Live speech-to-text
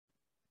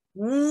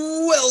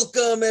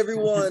Welcome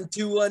everyone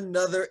to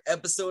another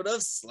episode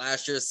of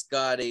Slasher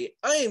Scotty.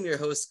 I am your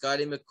host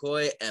Scotty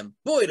McCoy, and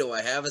boy do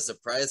I have a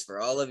surprise for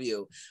all of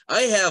you.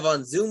 I have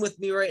on Zoom with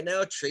me right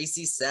now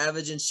Tracie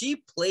Savage, and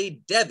she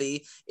played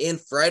Debbie in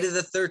Friday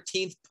the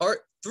 13th Part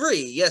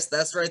 3. Yes,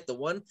 that's right, the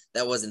one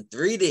that was in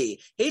 3D.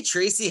 Hey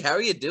Tracie, how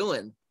are you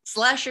doing?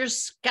 Slasher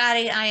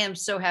Scotty, I am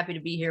so happy to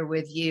be here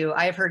with you.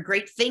 I have heard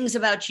great things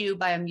about you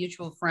by a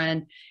mutual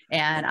friend,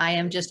 and I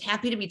am just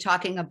happy to be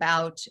talking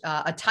about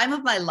a time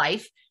of my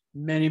life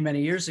many,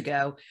 many years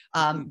ago,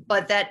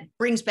 but that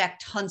brings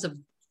back tons of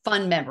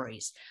fun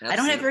memories. Absolutely. I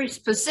don't have very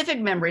specific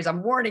memories,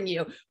 I'm warning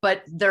you,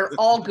 but they're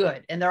all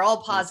good and they're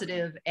all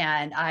positive,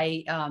 and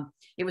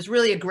it was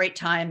really a great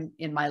time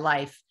in my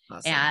life.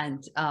 Awesome.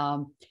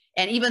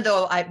 And even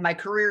though my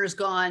career has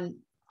gone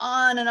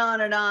on and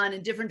on and on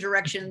in different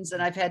directions,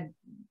 and I've had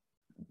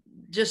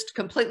just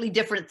completely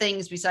different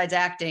things besides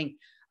acting.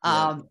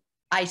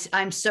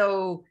 I'm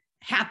so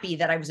happy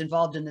that I was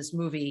involved in this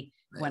movie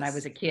when I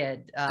was a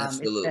kid.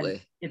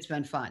 Absolutely. It's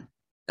been fun.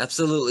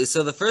 Absolutely.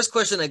 So the first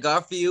question I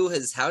got for you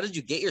is, how did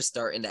you get your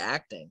start into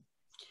acting?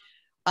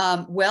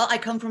 Well, I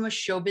come from a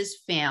showbiz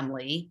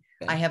family.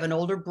 Okay. I have an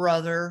older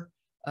brother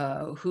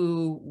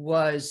who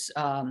was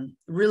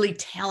really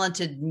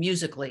talented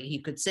musically. He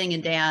could sing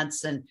and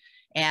dance,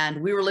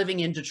 and we were living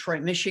in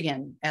Detroit,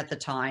 Michigan at the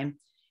time.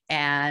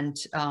 And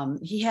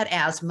he had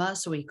asthma,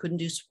 so he couldn't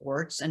do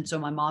sports. And so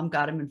my mom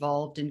got him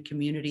involved in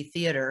community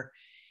theater.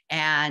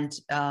 And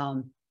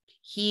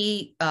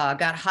he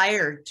got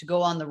hired to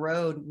go on the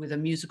road with a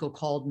musical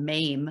called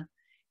MAME.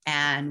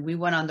 And we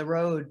went on the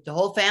road. The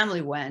whole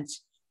family went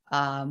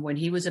when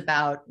he was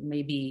about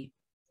maybe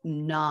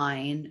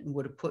 9,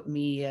 would have put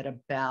me at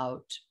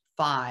about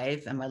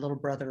 5, and my little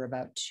brother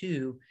about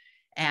 2.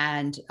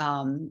 And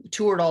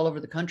toured all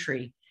over the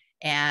country.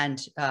 And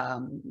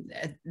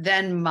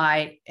then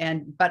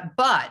but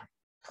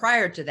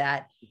prior to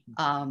that,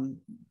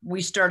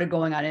 we started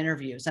going on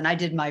interviews, and I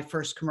did my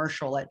first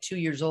commercial at 2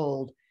 years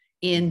old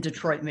in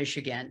Detroit,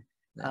 Michigan.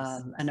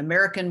 Nice. An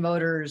American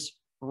Motors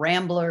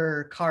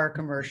Rambler car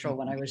commercial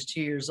when I was 2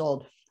 years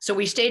old. So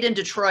we stayed in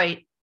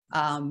Detroit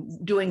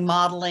doing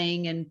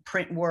modeling and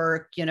print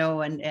work,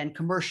 and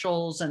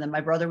commercials. And then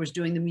my brother was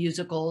doing the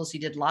musicals. He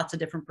did lots of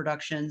different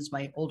productions,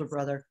 my older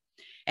brother.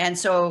 And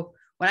so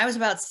when I was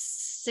about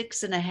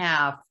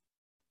 6.5,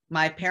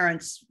 my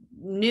parents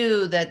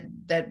knew that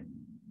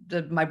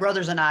my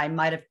brothers and I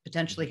might have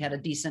potentially had a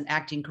decent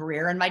acting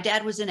career. And my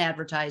dad was in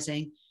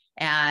advertising,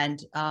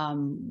 and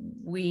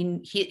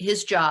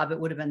his job, it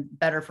would have been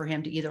better for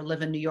him to either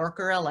live in New York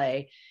or LA.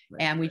 Right.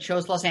 And we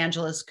chose Los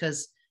Angeles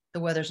because the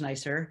weather's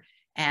nicer.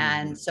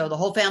 And so the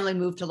whole family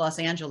moved to Los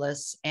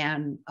Angeles,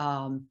 and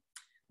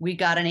we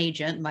got an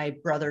agent, my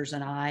brothers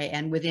and I,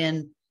 and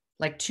within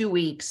like 2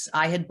 weeks,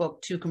 I had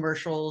booked 2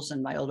 commercials,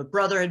 and my older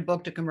brother had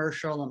booked a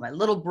commercial, and my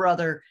little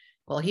brother,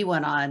 well, he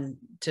went on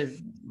to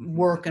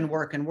work and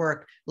work and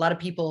work. A lot of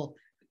people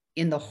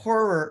in the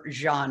horror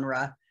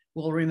genre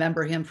will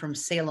remember him from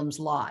Salem's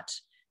Lot,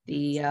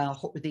 the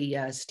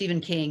Stephen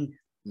King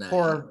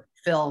horror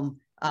film.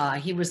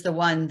 He was the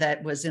one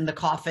that was in the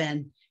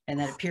coffin and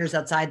then appears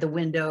outside the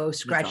window,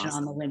 scratching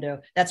on the window.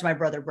 That's my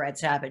brother, Brad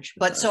Savage.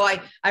 But so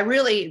I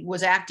really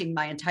was acting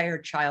my entire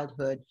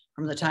childhood,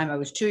 from the time I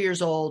was 2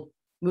 years old,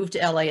 moved to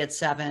LA at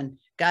 7,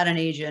 got an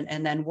agent,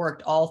 and then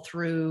worked all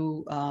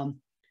through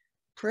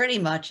pretty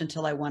much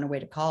until I went away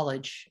to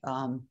college.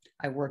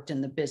 I worked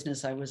in the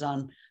business. I was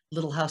on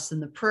Little House on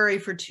the Prairie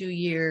for 2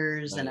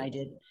 years, and I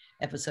did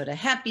episode of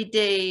Happy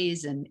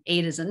Days and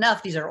 8 is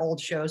Enough. These are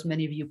old shows.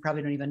 Many of you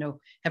probably don't even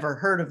ever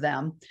heard of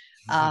them.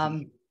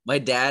 My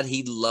dad,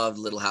 he loved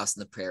Little House on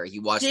the Prairie. He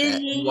watched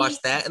that. He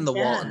watched that and The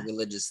Walton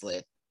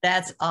religiously.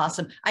 That's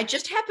awesome. I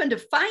just happened to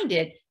find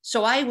it.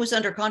 So I was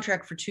under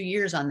contract for 2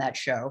 years on that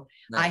show.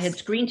 Nice. I had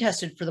screen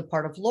tested for the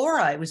part of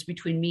Laura. It was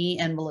between me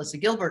and Melissa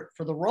Gilbert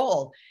for the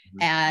role.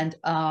 Mm-hmm. And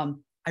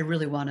I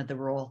really wanted the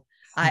role.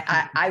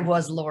 I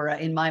was Laura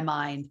in my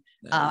mind.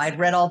 Nice. I'd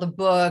read all the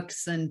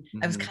books, and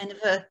I was kind of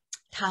a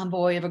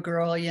tomboy of a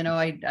girl.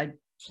 I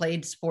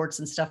played sports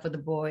and stuff with the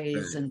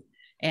boys,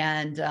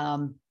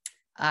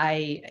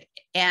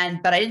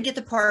 but I didn't get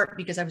the part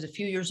because I was a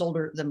few years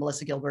older than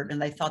Melissa Gilbert,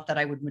 and they thought that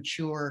I would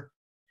mature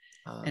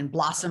and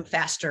blossom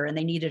faster, and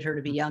they needed her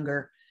to be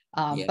younger.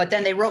 But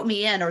then they wrote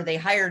me in, or they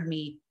hired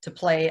me to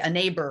play a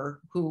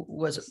neighbor who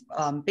was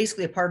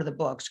basically a part of the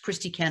books.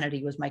 Christy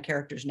Kennedy was my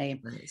character's name.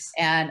 Nice.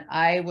 And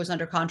I was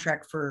under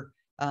contract for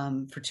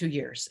 2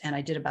 years, and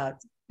I did about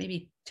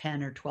maybe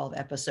 10 or 12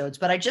 episodes,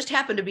 but I just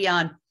happened to be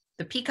on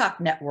the Peacock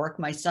network.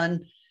 My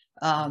son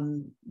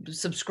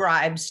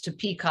subscribes to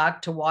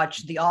Peacock to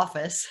watch The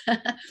Office.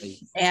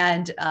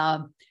 And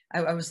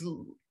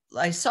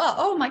I saw,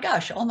 oh my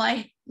gosh, all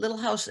my Little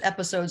House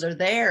episodes are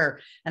there.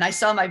 And I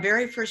saw my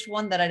very first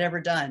one that I'd ever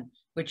done,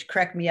 which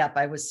cracked me up.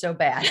 I was so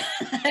bad.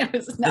 I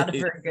was not a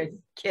very good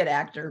kid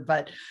actor,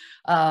 but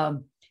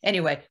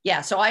anyway,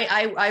 yeah. So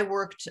I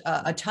worked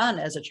a ton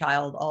as a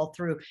child all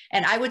through.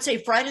 And I would say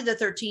Friday the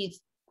 13th,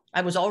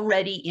 I was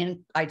already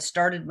I'd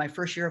started my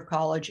first year of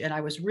college, and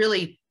I was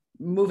really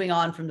moving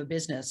on from the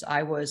business,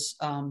 I was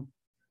going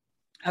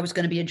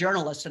to be a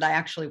journalist, and I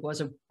actually was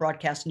a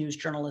broadcast news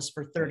journalist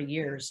for 30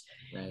 years.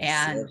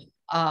 Nice.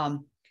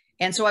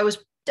 And so I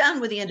was done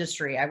with the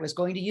industry. I was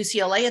going to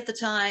UCLA at the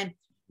time.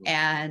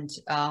 And,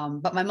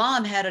 but my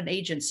mom had an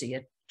agency,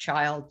 a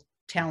child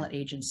talent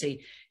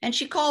agency. And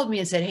she called me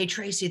and said, "Hey,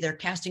 Tracie, they're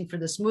casting for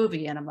this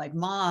movie." And I'm like,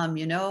 "Mom,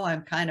 you know,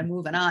 I'm kind of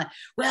moving on."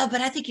 "Well, but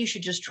I think you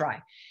should just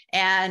try."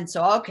 And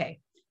so, okay.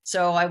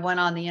 So I went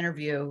on the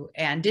interview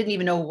and didn't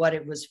even know what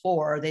it was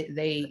for.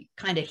 They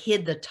kind of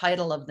hid the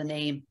title of the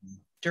name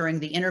during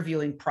the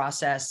interviewing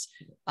process.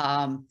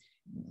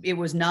 It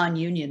was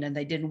non-union and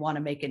they didn't want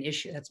to make an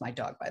issue. That's my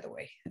dog, by the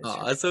way.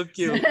 Oh, that's so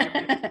cute.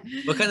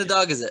 What kind of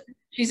dog is it?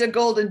 She's a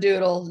golden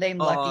doodle named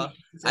Lucky.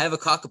 I have a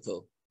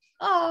cockapoo.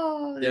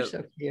 Oh, they're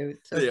so cute.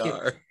 So they cute.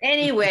 are.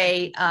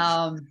 Anyway,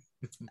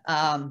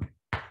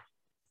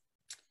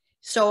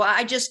 so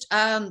I just,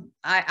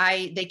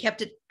 they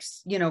kept it,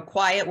 you know,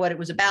 quiet what it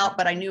was about,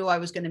 but I knew I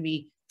was going to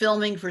be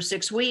filming for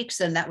 6 weeks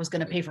and that was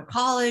going to pay for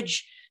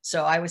college.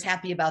 So I was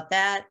happy about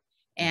that.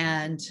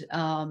 And,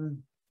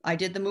 I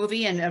did the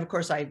movie, and of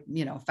course I,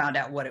 you know, found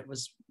out what it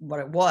was.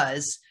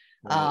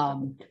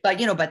 Right. But,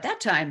 you know, by that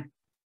time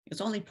it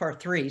was only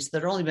part 3. So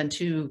there'd only been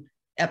 2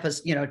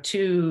 episodes, you know,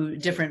 2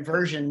 different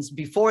versions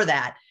before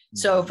that.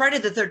 So Friday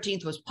the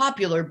 13th was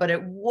popular, but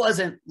it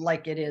wasn't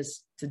like it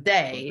is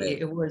today.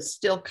 Okay. It was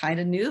still kind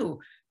of new.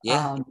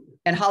 Yeah.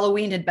 And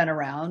Halloween had been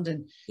around,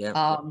 and,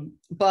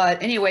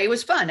 but anyway, it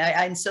was fun.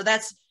 And so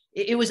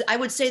it was, I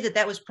would say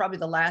that was probably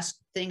the last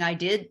thing I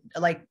did,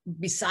 like,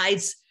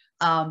 besides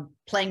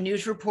playing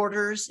news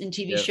reporters in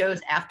TV shows.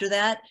 After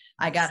that,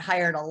 I got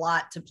hired a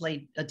lot to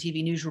play a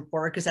TV news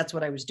reporter because that's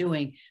what I was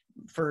doing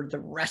for the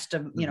rest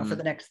of, you know, for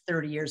the next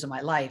 30 years of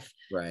my life.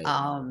 Right.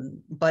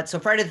 But so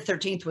Friday the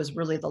 13th was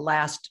really the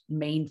last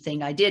main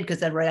thing I did,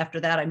 because then right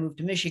after that, I moved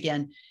to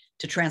Michigan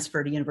to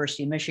transfer to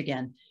University of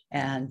Michigan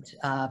and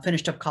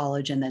finished up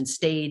college, and then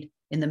stayed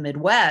in the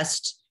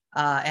Midwest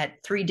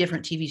at 3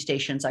 different TV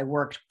stations. I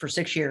worked for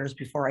 6 years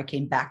before I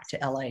came back to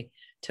LA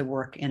to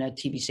work in a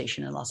TV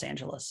station in Los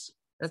Angeles.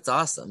 That's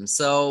awesome.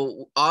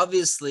 So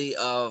obviously,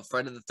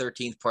 Friday the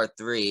 13th part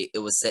 3, it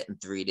was set in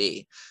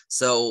 3D.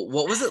 So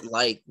what was it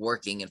like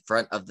working in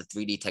front of the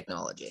 3D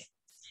technology?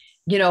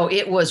 You know,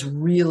 it was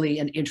really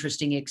an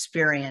interesting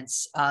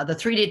experience. The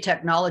 3D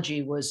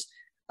technology was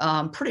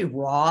pretty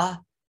raw,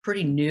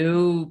 pretty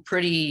new,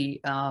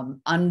 pretty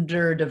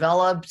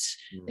underdeveloped.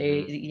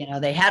 They, you know,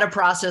 they had a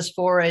process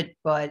for it,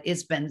 but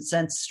it's been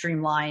since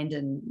streamlined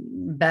and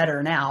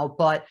better now.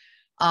 But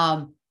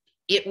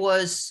it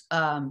was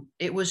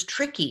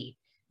tricky.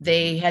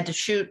 They had to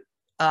shoot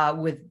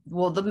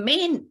the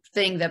main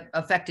thing that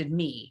affected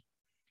me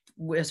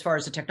as far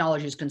as the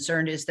technology is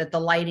concerned is that the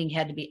lighting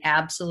had to be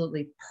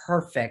absolutely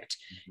perfect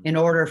in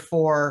order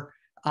for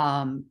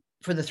the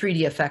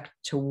 3D effect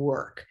to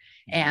work.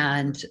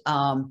 And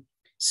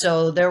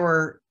so there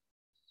were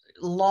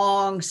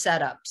long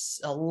setups,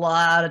 a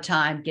lot of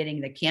time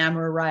getting the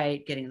camera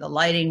right, getting the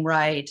lighting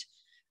right.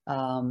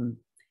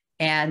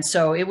 And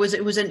so it was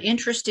an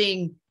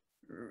interesting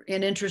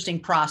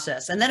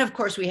process. And then of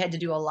course we had to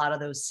do a lot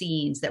of those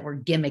scenes that were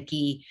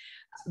gimmicky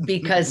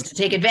because to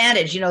take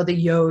advantage, you know, the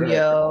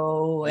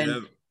yo-yo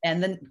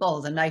and then,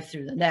 the knife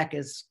through the neck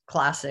is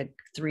classic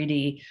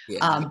 3D.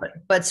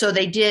 But so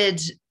they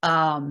did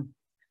a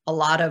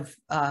lot of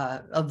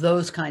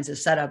those kinds of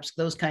setups,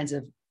 those kinds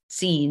of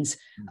scenes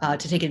to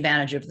take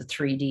advantage of the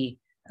 3D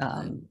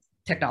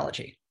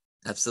technology.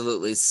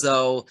 Absolutely.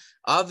 So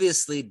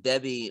obviously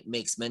Debbie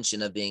makes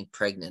mention of being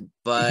pregnant,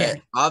 but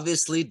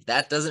obviously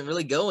that doesn't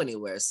really go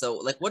anywhere. So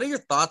like, what are your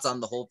thoughts on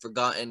the whole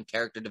forgotten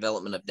character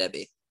development of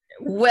Debbie?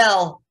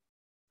 Well,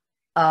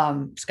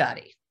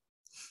 Scotty,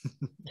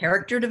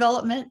 character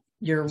development,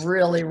 you're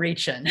really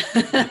reaching.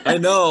 I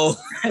know.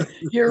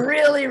 You're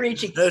really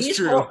reaching. That's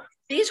true.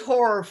 These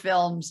horror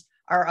films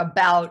are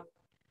about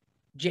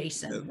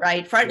Jason,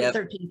 right? Friday the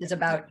 13th is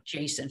about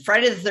Jason.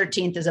 Friday the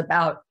 13th is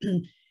about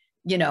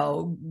you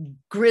know,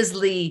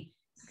 grisly,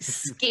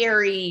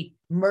 scary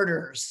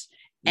murders.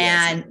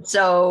 And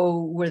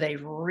so were they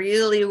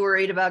really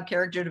worried about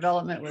character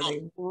development? Were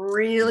they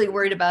really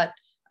worried about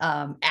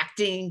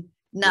acting?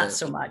 Not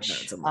so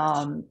much.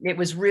 It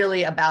was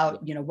really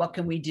about, you know, what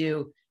can we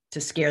do to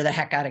scare the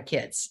heck out of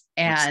kids?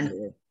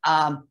 And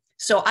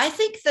so I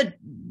think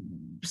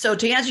so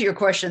to answer your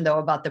question though,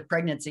 about the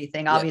pregnancy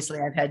thing, obviously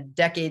I've had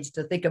decades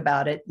to think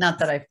about it. Not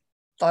that I've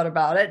thought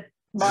about it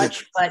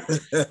much, but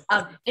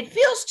it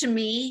feels to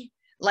me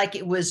like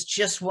it was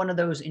just one of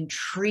those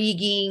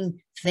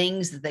intriguing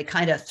things that they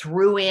kind of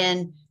threw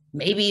in,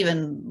 maybe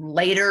even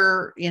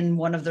later in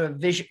one of the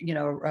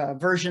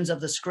versions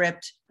of the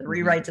script, the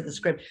rewrites of the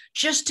script,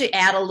 just to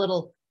add a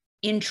little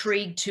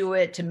intrigue to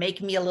it, to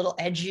make me a little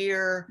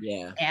edgier,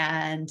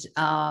 and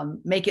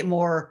make it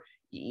more,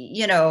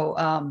 you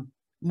know,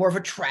 more of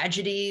a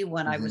tragedy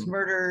when I was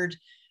murdered.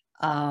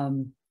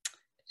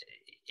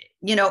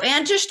 You know,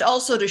 and just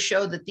also to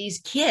show that these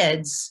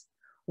kids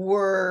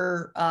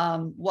were,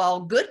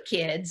 while good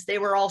kids, they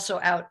were also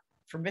out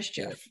for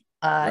mischief.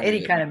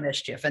 any kind of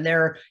mischief. And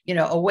they're, you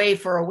know, away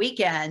for a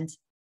weekend.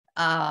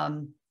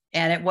 And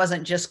it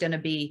wasn't just going to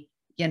be,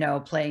 you know,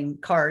 playing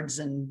cards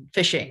and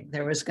fishing.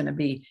 There was going to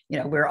be, you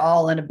know, we're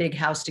all in a big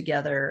house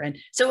together. And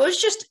so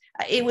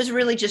it was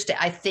really just,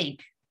 I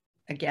think,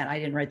 again, I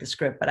didn't write the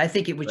script, but I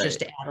think it was just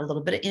to add a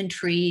little bit of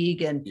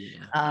intrigue and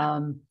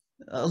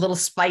a little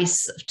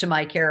spice to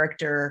my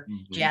character,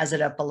 jazz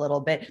it up a little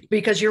bit,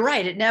 because you're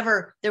right.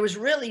 There was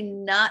really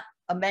not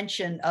a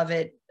mention of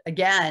it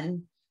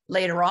again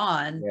later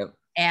on. Yep.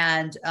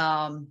 And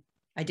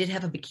I did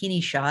have a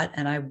bikini shot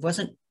and I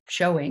wasn't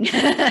showing.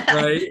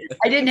 Right.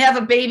 I didn't have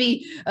a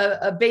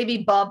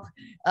baby bump.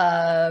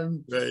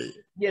 Right.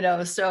 You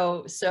know,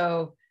 so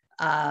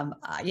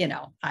you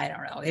know, I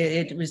don't know.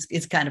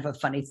 It's kind of a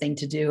funny thing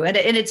to do. And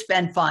it's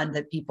been fun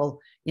that people,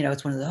 you know,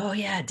 it's one of the, oh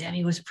yeah,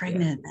 Debbie was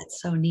pregnant. Yeah.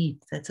 That's so neat.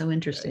 That's so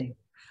interesting. Right.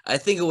 I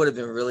think it would have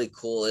been really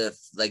cool if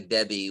like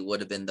Debbie would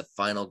have been the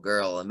final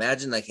girl.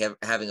 Imagine like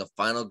having a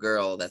final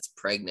girl that's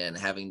pregnant,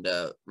 having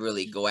to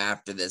really go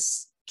after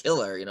this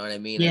killer, you know what I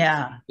mean?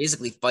 Yeah. And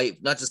basically fight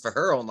not just for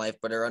her own life,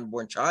 but her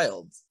unborn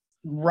child.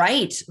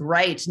 Right.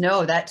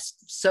 No, that's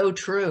so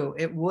true.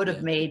 It would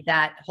have made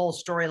that whole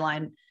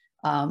storyline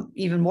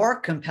even more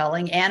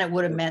compelling, and it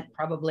would have meant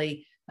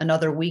probably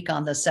another week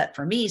on the set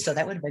for me. So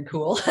that would have been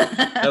cool.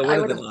 That would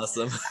have been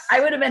awesome.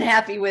 I would have been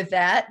happy with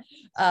that.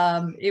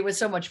 It was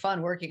so much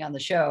fun working on the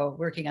show,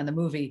 working on the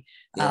movie,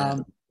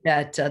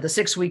 that the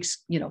 6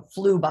 weeks, you know,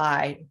 flew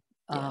by.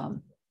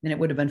 And it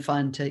would have been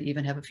fun to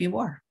even have a few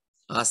more.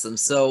 Awesome.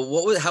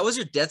 So how was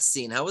your death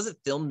scene? How was it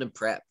filmed and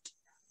prepped?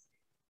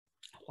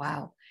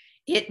 Wow.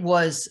 It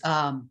was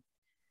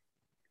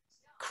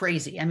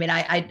crazy. I mean,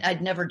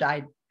 I'd never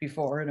died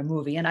before in a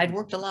movie, and I'd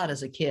worked a lot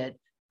as a kid,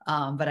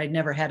 but I'd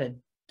never had a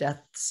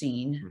death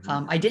scene.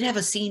 I did have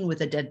a scene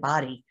with a dead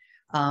body.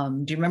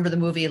 Do you remember the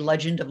movie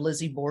Legend of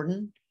Lizzie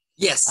Borden?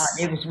 Yes.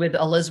 It was with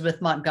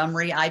Elizabeth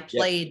Montgomery. I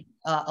played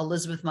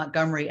Elizabeth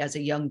Montgomery as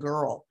a young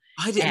girl.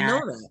 I didn't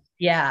know that.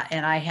 Yeah.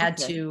 And I had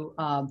to,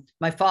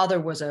 my father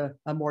was a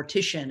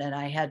mortician, and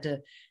I had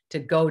to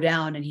go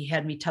down, and he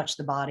had me touch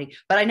the body,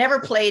 but I never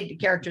played the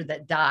character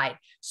that died.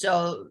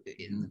 So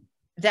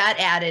that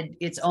added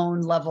its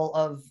own level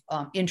of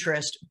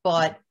interest,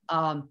 but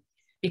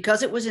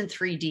because it was in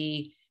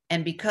 3D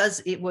and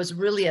because it was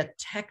really a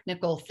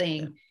technical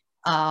thing,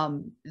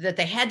 that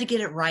they had to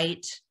get it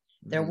right.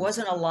 There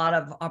wasn't a lot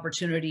of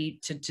opportunity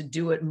to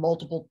do it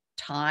multiple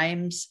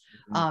times.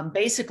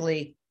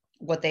 Basically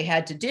what they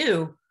had to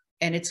do,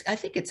 and I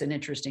think it's an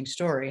interesting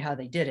story how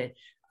they did it.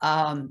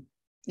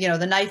 You know,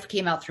 the knife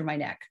came out through my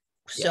neck.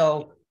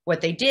 So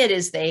what they did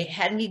is they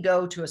had me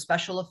go to a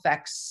special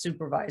effects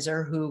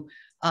supervisor who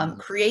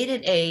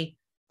created a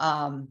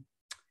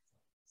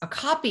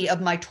copy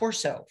of my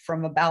torso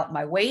from about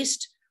my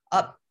waist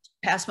up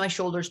past my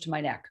shoulders to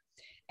my neck,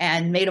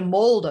 and made a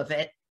mold of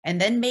it, and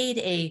then made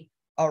a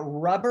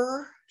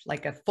rubber,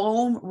 like a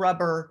foam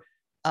rubber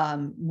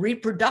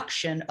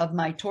reproduction of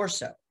my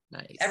torso.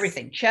 Nice.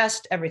 Everything,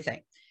 chest,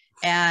 everything.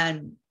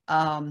 And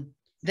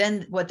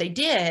then what they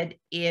did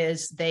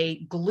is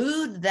they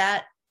glued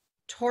that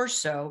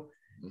torso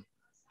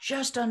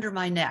just under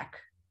my neck.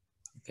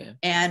 Okay.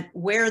 And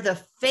where the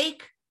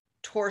fake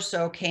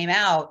torso came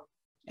out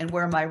and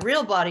where my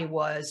real body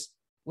was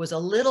a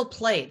little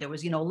plate. There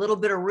was, you know, a little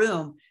bit of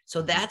room.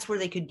 So that's where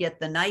they could get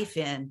the knife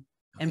in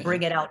and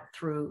bring it out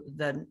through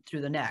the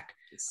neck.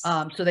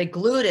 So they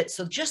glued it.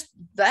 So just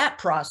that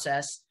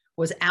process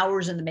was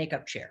hours in the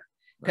makeup chair.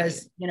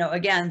 Because, you know,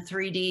 again,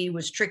 3D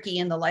was tricky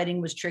and the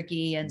lighting was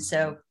tricky. And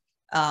so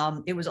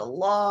it was a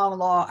long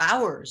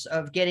hours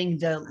of getting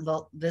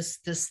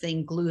this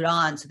thing glued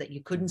on so that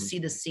you couldn't see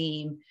the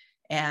seam.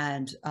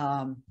 And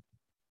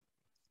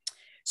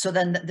so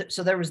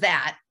there was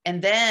that.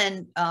 And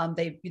then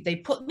they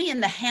put me in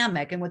the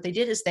hammock. And what they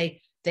did is they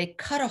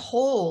cut a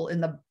hole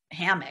in the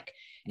hammock.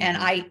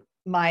 And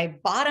my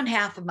bottom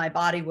half of my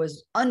body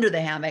was under the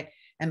hammock,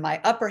 and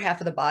my upper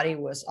half of the body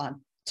was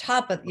on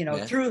top of, you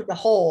know, through the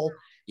hole.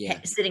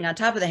 Sitting on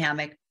top of the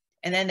hammock.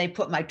 And then they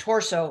put my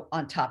torso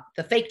on top,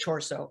 the fake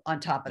torso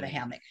on top of the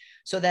hammock.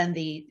 So then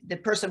the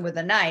person with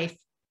the knife,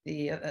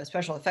 the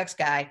special effects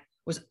guy,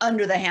 was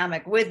under the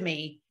hammock with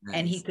me,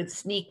 and he could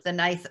sneak the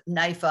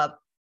knife up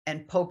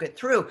and poke it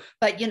through.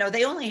 But, you know,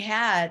 they only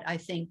had, I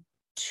think,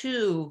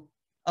 2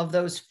 of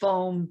those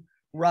foam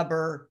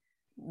rubber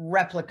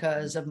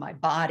replicas of my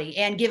body.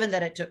 And given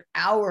that it took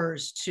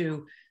hours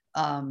to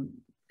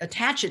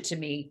attach it to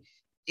me,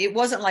 it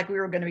wasn't like we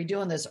were going to be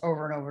doing this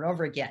over and over and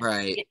over again.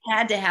 Right. It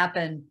had to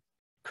happen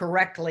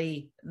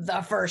correctly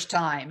the first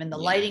time, and the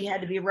lighting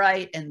had to be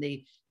right, and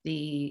the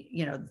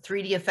you know, the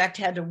 3D effect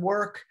had to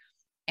work,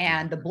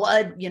 and the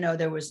blood, you know,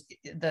 there was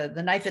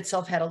the knife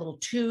itself had a little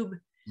tube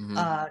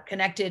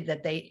connected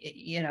that they,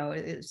 you know,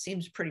 it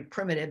seems pretty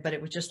primitive, but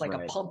it was just like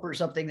a pump or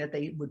something that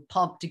they would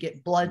pump to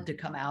get blood to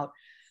come out,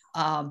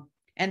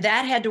 and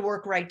that had to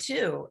work right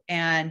too.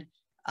 And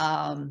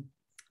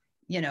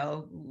you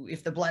know,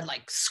 if the blood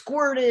like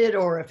squirted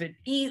or if it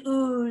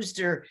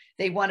oozed, or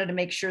they wanted to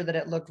make sure that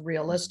it looked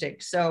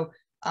realistic. So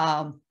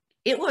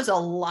it was a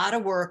lot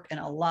of work and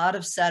a lot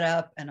of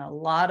setup and a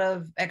lot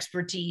of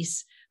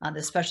expertise on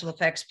the special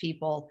effects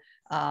people,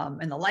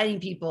 and the lighting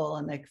people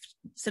and the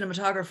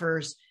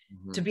cinematographers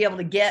to be able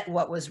to get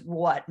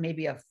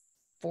maybe a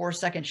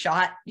 4-second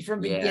shot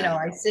from,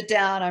 I sit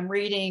down, I'm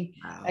reading,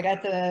 I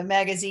got the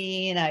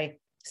magazine, I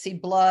see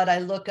blood, I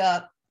look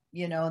up,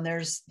 and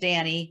there's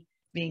Danny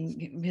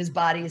his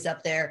body is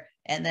up there.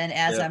 And then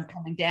as I'm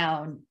coming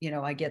down,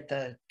 I get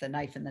the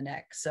knife in the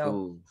neck.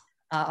 So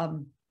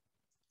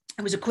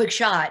it was a quick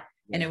shot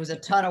and it was a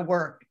ton of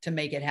work to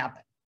make it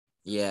happen.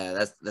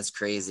 Yeah, that's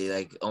crazy.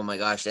 Like, oh my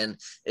gosh. And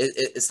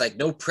it's like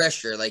no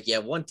pressure. Like,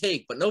 one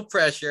take, but no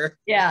pressure.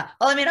 Yeah.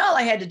 Well, I mean, all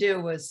I had to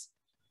do was,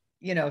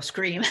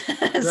 scream.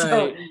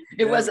 So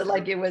it wasn't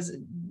like it was,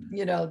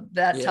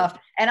 that tough.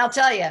 And I'll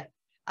tell you,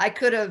 I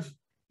could have,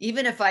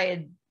 even if I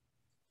had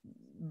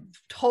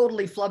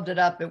totally flubbed it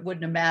up, it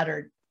wouldn't have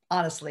mattered.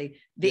 Honestly,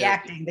 the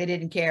acting, they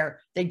didn't care.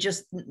 They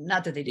just,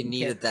 not that they didn't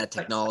needed that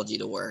technology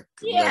to work.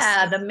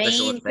 Yeah. The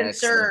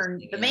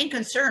main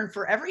concern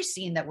for every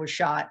scene that was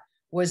shot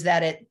was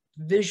that it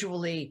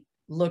visually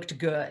looked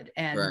good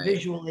and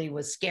visually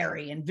was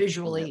scary and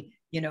visually,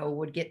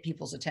 would get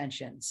people's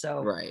attention.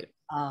 So,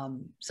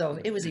 so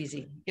it was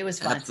easy. It was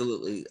fun.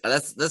 Absolutely.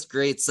 That's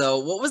great. So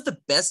what was the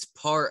best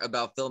part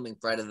about filming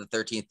Friday the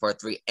 13th Part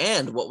 3,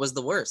 and what was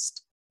the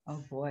worst?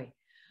 Oh boy.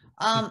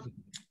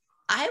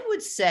 I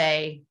would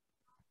say,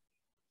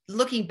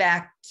 looking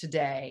back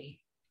today,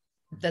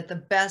 that the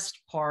best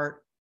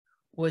part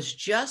was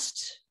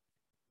just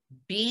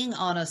being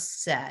on a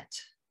set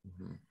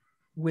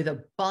with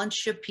a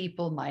bunch of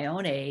people my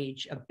own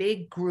age, a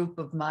big group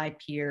of my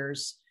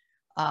peers,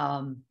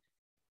 and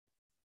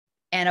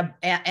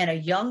a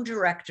young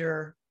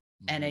director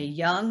and a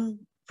young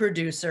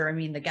producer. I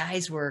mean, the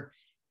guys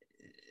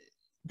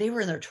they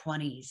were in their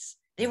 20s.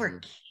 They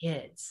were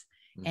kids.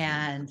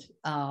 And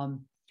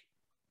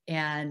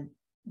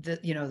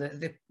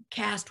the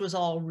cast was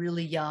all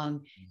really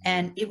young,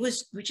 and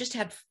we just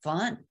had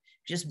fun.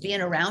 Just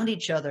being around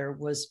each other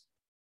was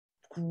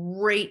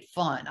great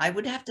fun. I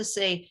would have to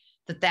say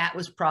that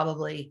was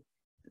probably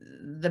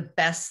the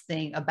best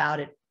thing about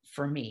it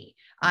for me.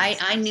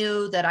 I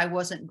knew that I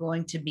wasn't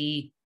going to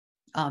be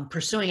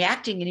pursuing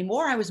acting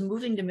anymore. I was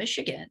moving to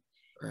Michigan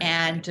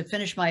and to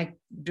finish my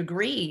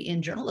degree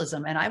in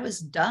journalism, and I was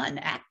done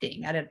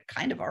acting. I had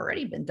kind of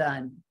already been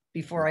done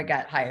before I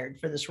got hired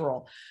for this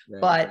role.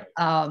 But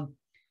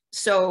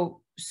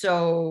so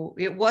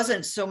it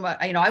wasn't so much,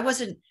 I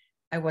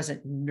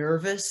wasn't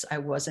nervous. I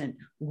wasn't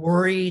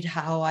worried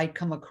how I'd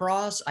come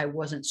across. I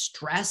wasn't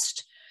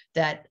stressed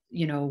that,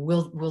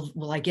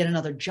 will I get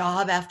another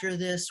job after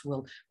this?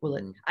 Will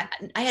it?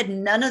 I had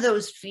none of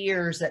those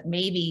fears that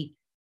maybe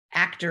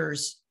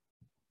actors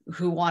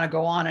who want to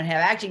go on and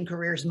have acting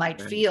careers might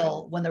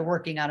feel when they're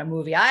working on a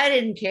movie. I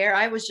didn't care.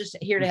 I was just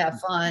here to have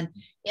fun.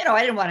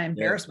 I didn't want to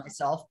embarrass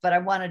myself, but I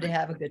wanted to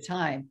have a good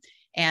time.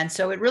 And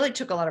so it really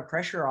took a lot of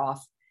pressure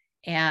off.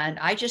 And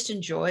I just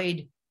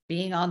enjoyed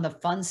being on the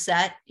fun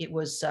set. It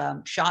was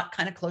shot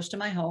kind of close to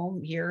my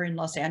home here in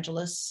Los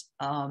Angeles.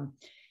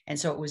 And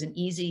so it was an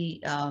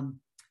easy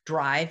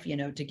drive,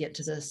 to get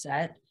to the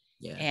set.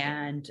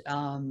 And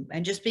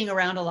just being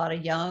around a lot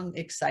of young,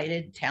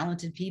 excited,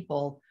 talented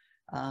people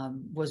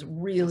was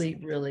really,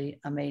 really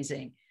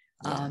amazing.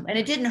 And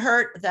it didn't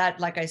hurt that,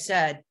 like I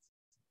said,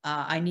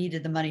 I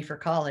needed the money for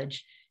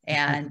college.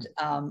 And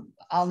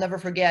I'll never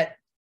forget.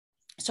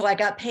 So I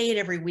got paid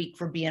every week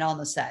for being on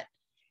the set.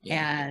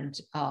 And,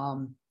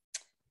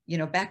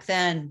 back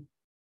then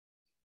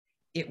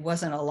it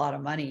wasn't a lot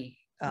of money,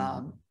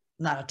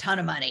 not a ton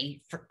of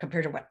money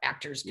compared to what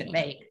actors could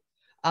make.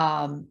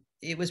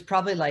 It was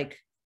probably like,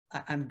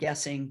 I'm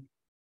guessing,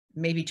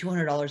 maybe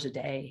 $200 a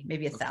day,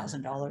 maybe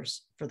 $1,000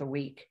 for the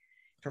week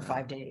for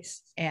 5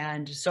 days.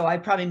 And so I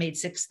probably made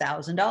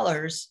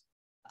 $6,000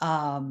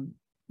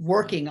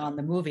 working on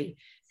the movie.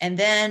 And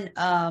then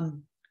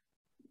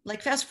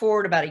fast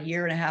forward about a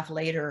year and a half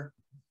later,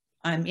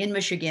 I'm in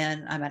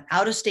Michigan. I'm an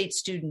out-of-state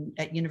student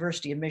at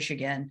University of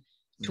Michigan.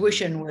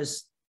 Tuition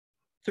was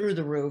through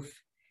the roof.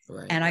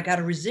 And I got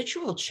a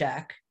residual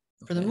check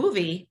for the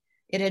movie.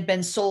 It had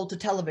been sold to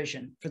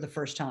television for the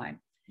first time.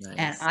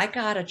 And I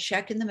got a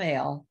check in the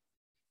mail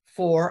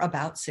for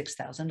about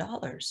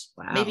 $6,000.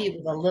 Maybe it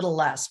was a little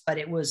less, but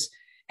it was,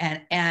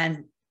 and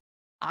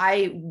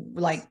I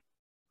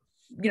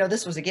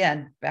this was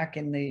again back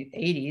in the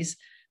 80s,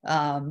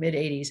 mid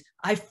 80s.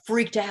 I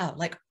freaked out,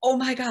 like, oh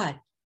my God,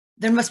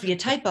 there must be a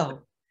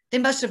typo.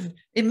 It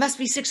must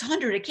be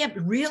 600. It can't be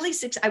really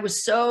six. I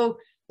was so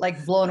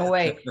blown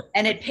away.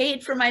 And it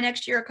paid for my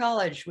next year of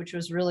college, which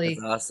was really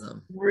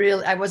awesome.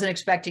 Really, I wasn't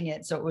expecting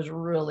it. So it was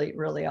really,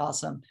 really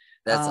awesome.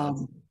 That's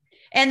awesome.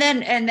 And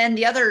then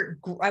the other,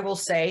 I will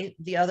say,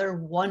 the other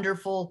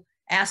wonderful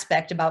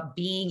aspect about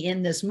being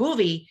in this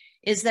movie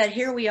is that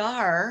here we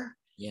are.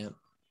 Yeah.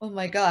 Oh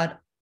my God.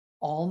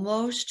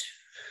 Almost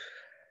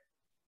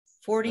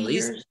 40 At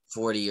least years.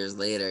 40 years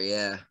later.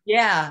 Yeah.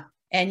 Yeah.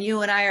 And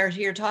you and I are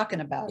here talking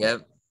about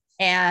it.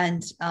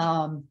 And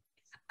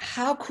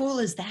how cool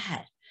is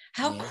that?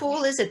 How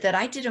cool is it that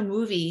I did a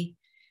movie?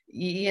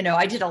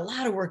 I did a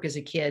lot of work as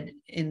a kid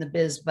in the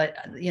biz, but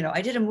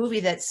I did a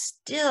movie that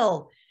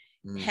still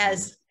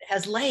has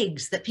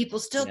legs, that people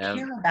still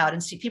care about,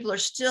 and see people are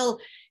still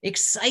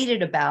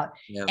excited about.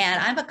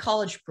 And I'm a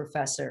college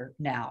professor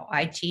now.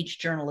 I teach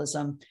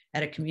journalism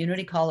at a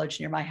community college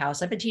near my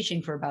house. I've been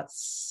teaching for about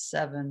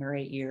 7 or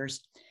 8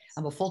 years.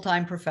 I'm a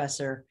full-time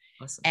professor.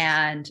 Awesome.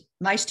 And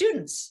my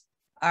students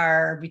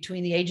are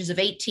between the ages of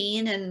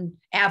 18 and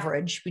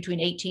average between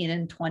 18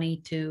 and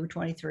 22,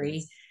 23.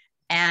 Yes.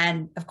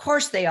 And of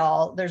course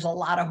there's a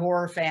lot of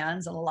horror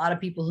fans and a lot of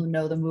people who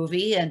know the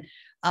movie. And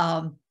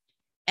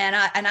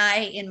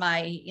I, in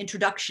my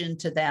introduction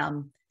to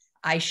them,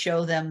 I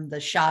show them the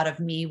shot of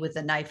me with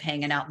the knife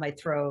hanging out my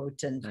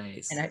throat, and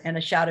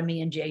a shot of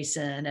me and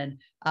Jason, and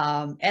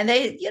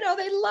they,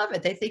 they love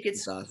it. They think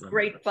it's awesome.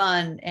 Great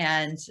fun,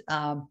 and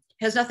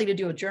has nothing to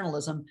do with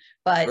journalism,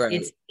 but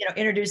it's,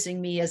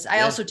 introducing me as,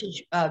 I also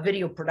teach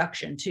video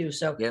production too.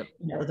 So,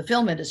 the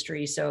film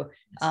industry. So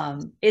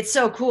it's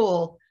so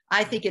cool.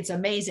 I think it's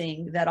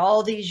amazing that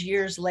all these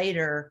years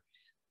later,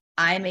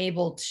 I'm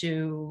able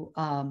to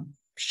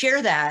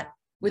share that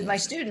with my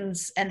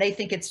students, and they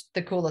think it's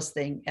the coolest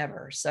thing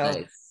ever.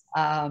 So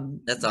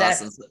that's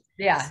awesome.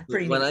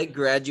 Pretty when neat. I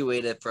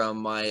graduated from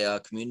my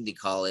community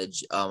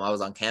college, I was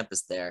on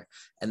campus there,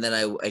 and then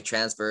I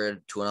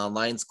transferred to an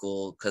online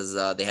school because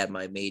they had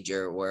my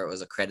major where it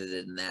was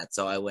accredited in that.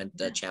 So I went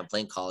to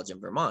Champlain College in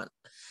Vermont.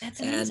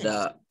 That's amazing.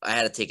 And I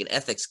had to take an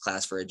ethics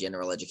class for a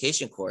general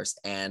education course,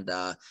 and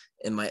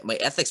my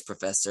ethics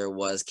professor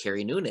was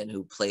Carrie Noonan,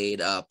 who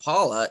played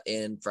Paula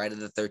in Friday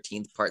the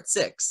 13th Part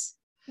 6.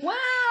 Wow.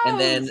 And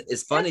then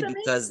it's funny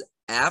because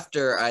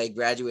after I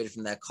graduated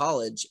from that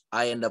college,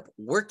 I ended up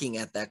working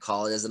at that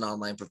college as an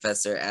online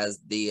professor, as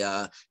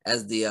the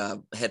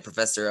head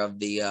professor of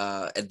the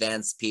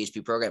advanced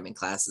PHP programming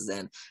classes.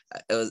 And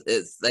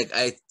it's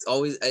like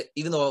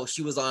even though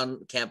she was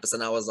on campus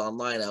and I was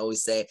online, I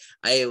always say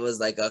I was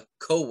like a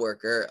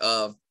co-worker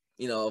of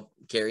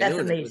Carrie That's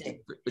Noonan,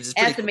 amazing. Which is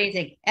That's cool.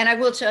 amazing. And I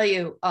will tell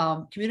you,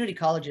 community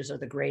colleges are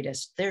the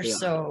greatest. They're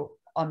so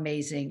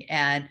amazing,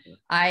 and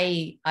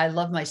I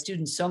love my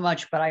students so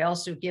much, but I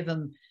also give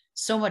them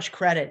so much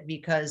credit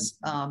because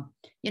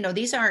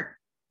these aren't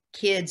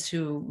kids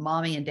who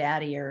mommy and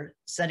daddy are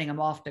sending them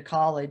off to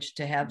college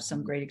to have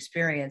some great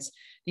experience.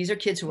 These are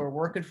kids who are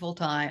working full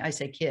time. I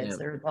say kids,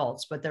 they're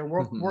adults, but they're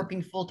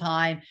working full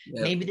time.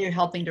 Maybe they're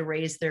helping to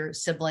raise their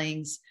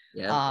siblings.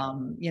 They've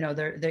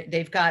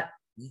got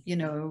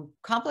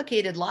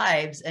complicated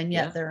lives, and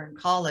yet they're in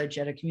college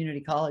at a community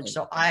college.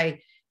 So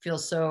I feel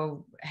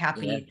so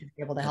happy to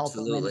be able to help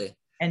them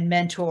and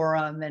mentor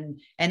them,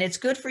 and it's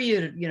good for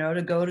you to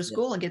to go to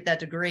school and get that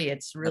degree.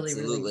 It's really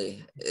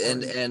really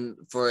and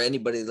for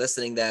anybody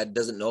listening that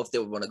doesn't know if they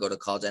would want to go to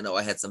college, I know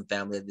I had some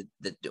family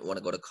that didn't want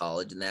to go to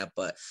college and that,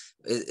 but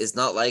it's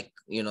not like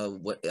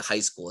high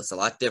school. It's a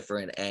lot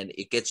different, and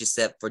it gets you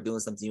set for doing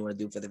something you want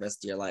to do for the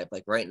rest of your life.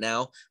 Like right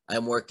now,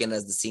 I'm working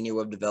as the senior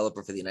web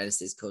developer for the United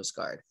States Coast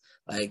Guard.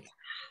 Like,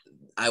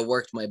 I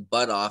worked my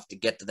butt off to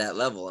get to that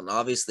level, and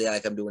obviously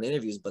I'm doing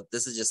interviews, but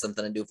this is just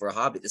something I do for a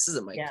hobby. This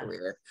isn't my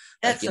career.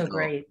 That's so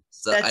great.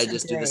 So I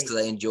just do this because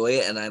I enjoy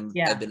it, and I've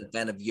been a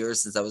fan of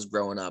yours since I was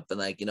growing up,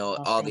 and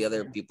all the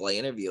other people I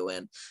interview,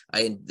 and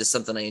this is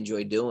something I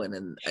enjoy doing,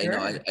 and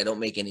I don't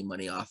make any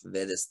money off of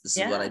it. This is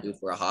what I do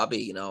for a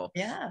hobby,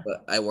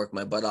 but I work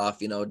my butt off,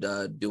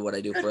 to do what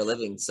I do for a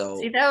living. So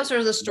see, those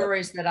are the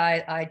stories that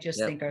I just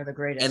think are the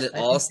greatest. And it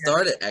all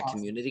started at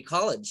community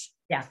college.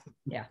 Yeah.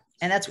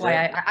 And that's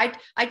why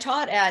I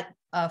taught at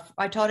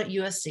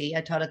USC.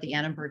 I taught at the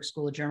Annenberg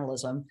School of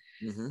Journalism.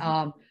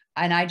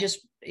 And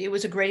it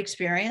was a great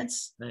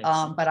experience.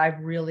 Nice. But I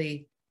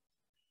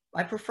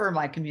prefer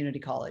my community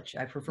college.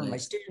 I prefer my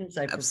students.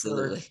 I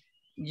prefer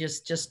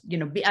just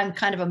I'm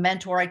kind of a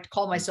mentor. I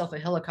call myself a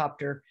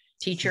helicopter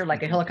teacher,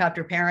 like a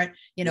helicopter parent.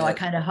 I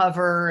kind of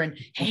hover and,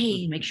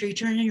 hey, make sure you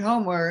turn in your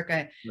homework.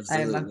 I'm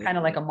kind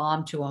of like a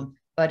mom to them.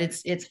 But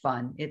it's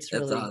fun. That's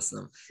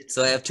awesome.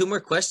 So I have 2 more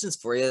questions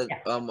for you.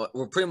 Yeah.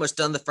 We're pretty much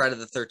done the Friday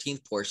the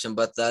 13th portion,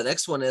 but the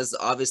next one is,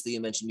 obviously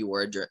you mentioned you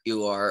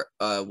are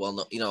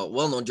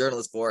well-known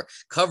journalist for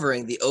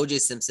covering the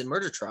OJ Simpson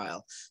murder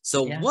trial.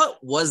 So what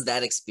was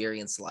that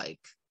experience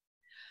like?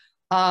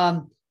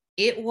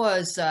 It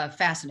was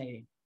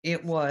fascinating.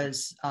 It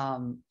was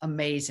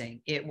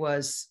amazing. It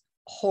was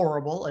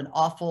horrible and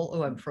awful.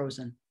 Oh, I'm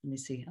frozen. Let me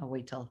see. I'll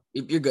wait till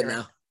you're good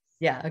now.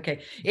 Yeah.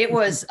 Okay.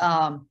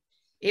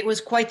 It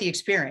was quite the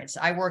experience.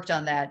 I worked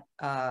on that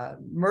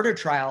murder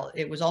trial.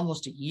 It was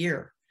almost a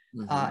year,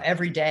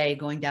 every day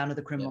going down to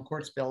the criminal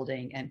courts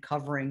building and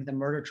covering the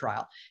murder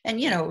trial. And,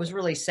 it was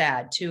really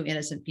sad. 2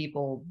 innocent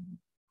people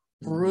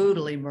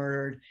brutally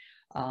murdered.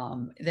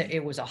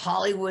 It was a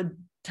Hollywood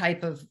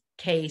type of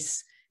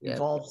case,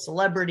 involved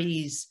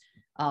celebrities.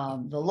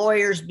 The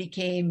lawyers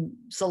became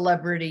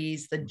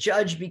celebrities. The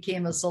judge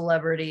became a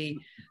celebrity.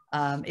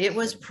 It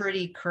was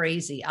pretty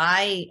crazy.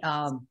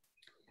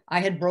 I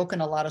had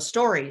broken a lot of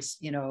stories,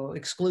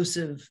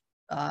 exclusive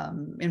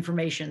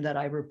information that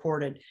I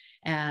reported.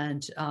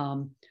 And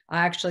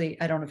I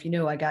don't know if you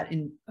knew, I got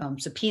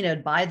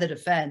subpoenaed by the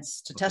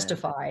defense to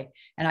testify,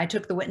 and I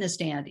took the witness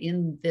stand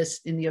in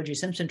the OJ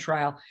Simpson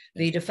trial.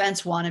 The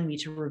defense wanted me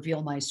to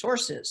reveal my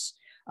sources.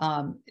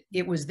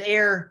 It was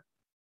their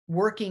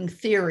working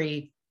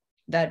theory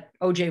that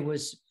OJ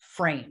was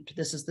framed.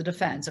 This is the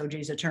defense,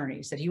 OJ's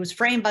attorneys, that he was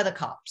framed by the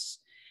cops.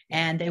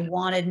 And they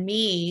wanted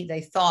me,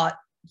 they thought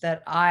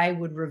that I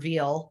would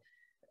reveal,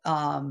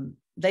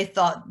 they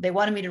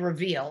wanted me to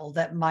reveal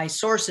that my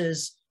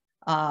sources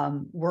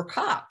were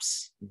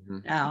cops.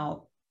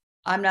 Now,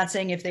 I'm not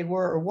saying if they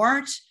were or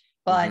weren't,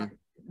 but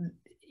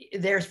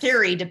their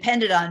theory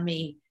depended on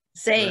me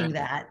saying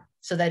that,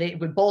 so that it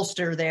would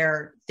bolster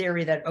their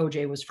theory that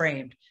OJ was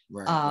framed.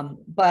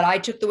 But I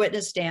took the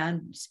witness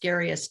stand,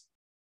 scariest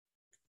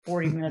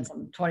 40 minutes,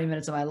 20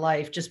 minutes of my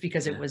life, just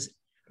because it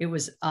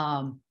was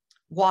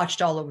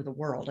watched all over the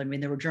world. I mean,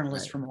 there were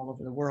journalists from all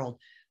over the world.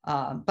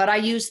 But I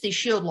used the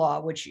shield law,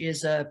 which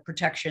is a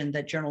protection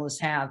that journalists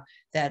have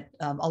that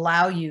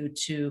allow you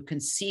to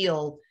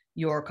conceal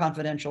your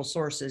confidential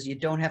sources. You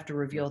don't have to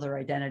reveal their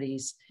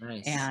identities.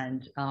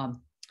 And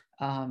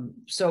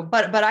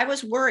but I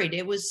was worried.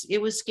 It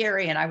was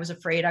scary, and I was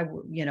afraid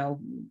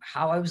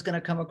how I was going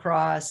to come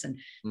across, and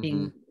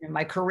being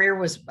my career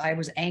I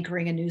was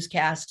anchoring a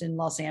newscast in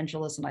Los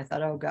Angeles, and I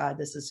thought, oh God,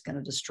 this is going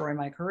to destroy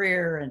my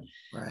career.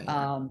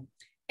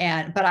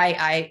 And but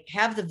I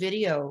have the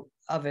video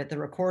of it, the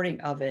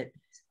recording of it,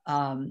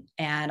 and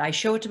I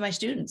show it to my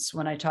students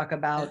when I talk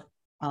about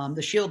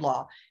the shield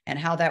law and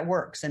how that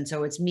works. And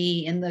so it's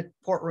me in the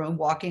courtroom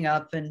walking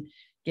up and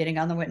getting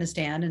on the witness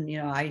stand, and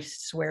I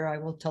swear I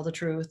will tell the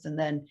truth, and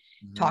then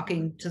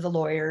talking to the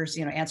lawyers,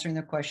 answering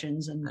their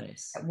questions. And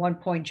at one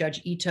point,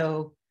 Judge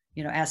Ito,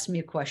 asked me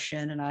a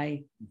question, and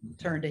I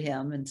turned to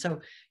him. And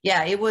so,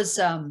 yeah, it was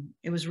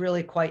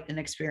really quite an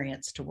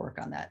experience to work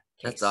on that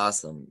case. That's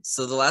awesome.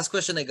 So the last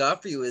question I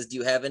got for you is, do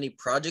you have any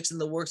projects in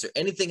the works or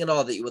anything at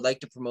all that you would like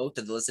to promote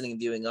to the listening and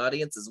viewing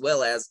audience, as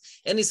well as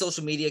any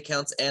social media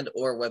accounts and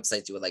or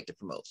websites you would like to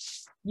promote?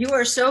 You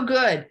are so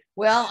good.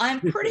 Well, I'm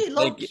pretty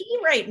low key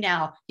right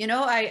now.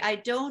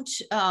 I don't,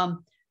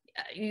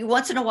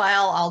 once in a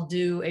while I'll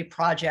do a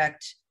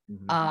project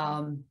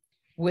for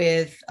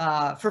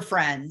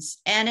friends.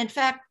 And in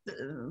fact,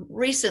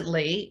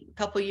 recently, a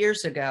couple of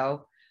years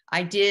ago,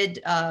 I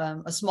did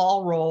a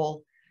small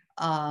role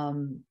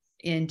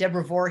in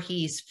Deborah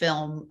Voorhees'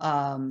 film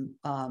 13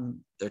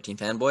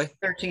 Fanboy.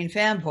 13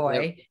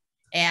 Fanboy. Yep.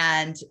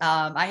 And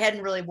I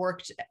hadn't really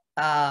worked,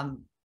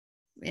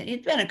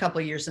 it'd been a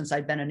couple of years since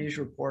I'd been a news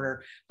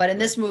reporter, but in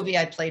this movie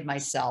I played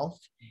myself,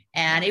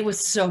 and it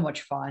was so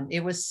much fun.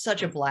 It was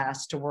such a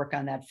blast to work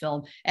on that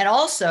film, and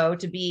also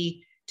to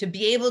be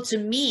able to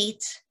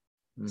meet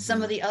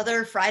some of the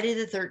other Friday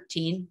the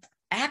 13th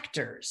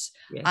actors.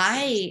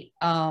 I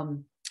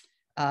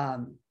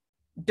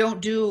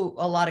don't do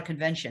a lot of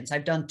conventions.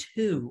 I've done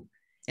 2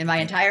 in my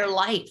entire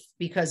life,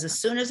 because as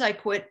soon as I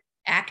quit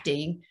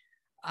acting,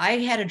 I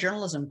had a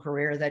journalism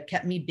career that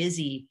kept me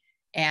busy,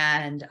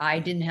 and I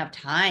didn't have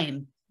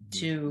time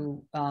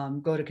to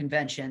go to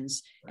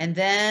conventions. And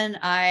then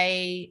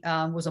I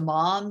was a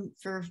mom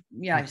for,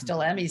 I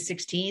still am. He's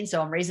 16,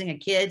 so I'm raising a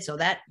kid. So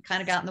that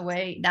kind of got in the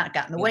way, not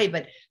got in the way,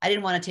 but I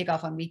didn't want to take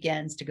off on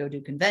weekends to go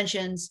do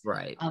conventions.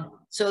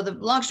 So the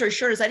long story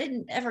short is I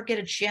didn't ever get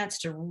a chance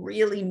to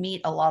really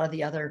meet a lot of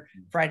the other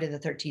Friday the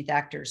 13th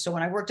actors. So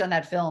when I worked on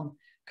that film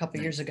a couple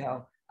of years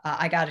ago,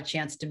 I got a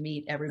chance to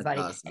meet everybody.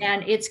 Awesome.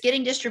 And it's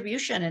getting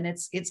distribution, and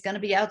it's going to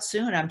be out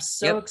soon. I'm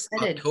so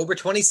excited. October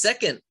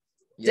 22nd.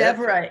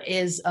 Deborah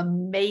is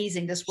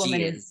amazing. This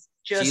woman is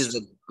just... She's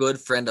a good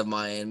friend of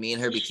mine. Me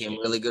and her became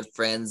really good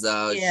friends.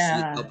 She's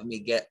helping me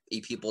get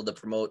people to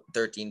promote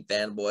 13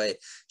 Fanboy.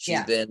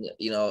 She's been,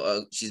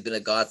 she's been a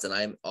godsend.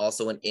 I'm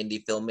also an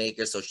indie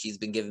filmmaker, so she's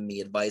been giving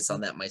me advice on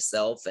that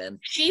myself. And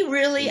she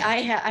really,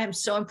 I'm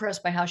so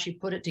impressed by how she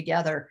put it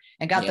together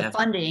and got the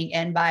funding,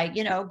 and by,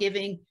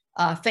 giving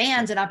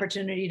fans an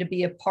opportunity to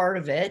be a part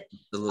of it,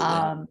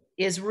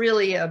 is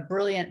really a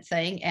brilliant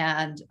thing.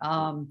 And,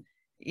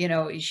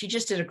 she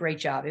just did a great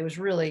job. It was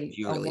really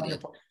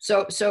wonderful.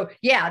 So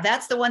yeah,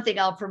 that's the one thing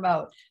I'll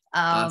promote.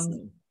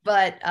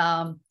 But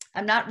I'm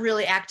not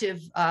really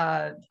active.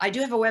 I do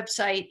have a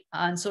website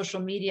on social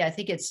media. I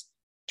think it's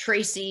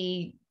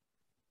Tracie,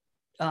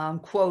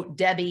 quote,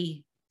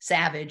 Debbie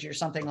Savage or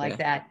something like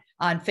that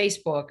on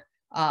Facebook,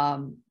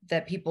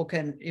 that people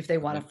can, if they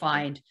want to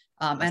find.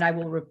 And I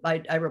will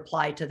I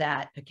reply to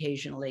that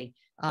occasionally.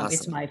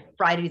 It's my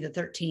Friday the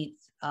 13th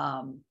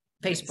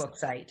Facebook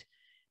site.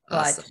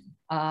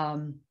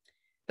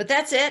 But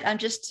that's it. I'm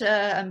just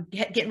I'm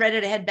getting ready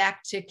to head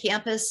back to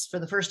campus for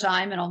the first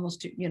time in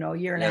almost a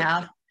year and a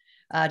half,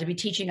 to be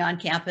teaching on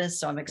campus.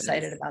 So I'm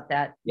excited about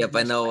that. Yep,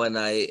 I know. When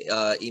I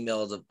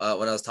emailed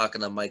when I was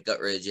talking to Mike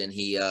Guttridge, and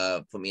he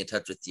put me in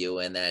touch with you,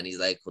 and then he's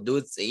like,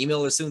 "Well,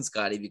 email her soon,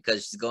 Scotty,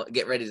 because she's going to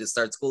get ready to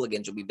start school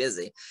again. She'll be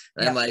busy."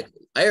 And I'm like,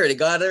 "I already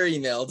got her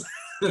emailed."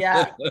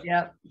 Yeah.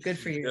 Good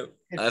for you.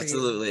 Good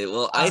Absolutely. For you.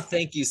 Well, I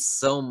thank you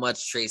so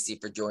much, Tracie,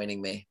 for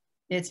joining me.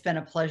 It's been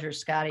a pleasure,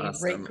 Scotty.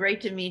 Awesome.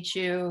 Great to meet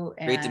you.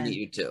 And great to meet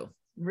you too.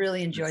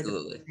 Really enjoyed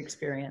the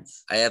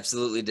experience. I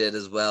absolutely did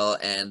as well.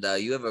 And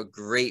you have a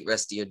great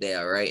rest of your day.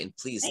 All right. And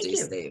please stay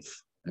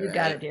safe. You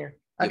got it, dear.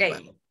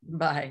 Okay.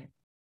 Bye.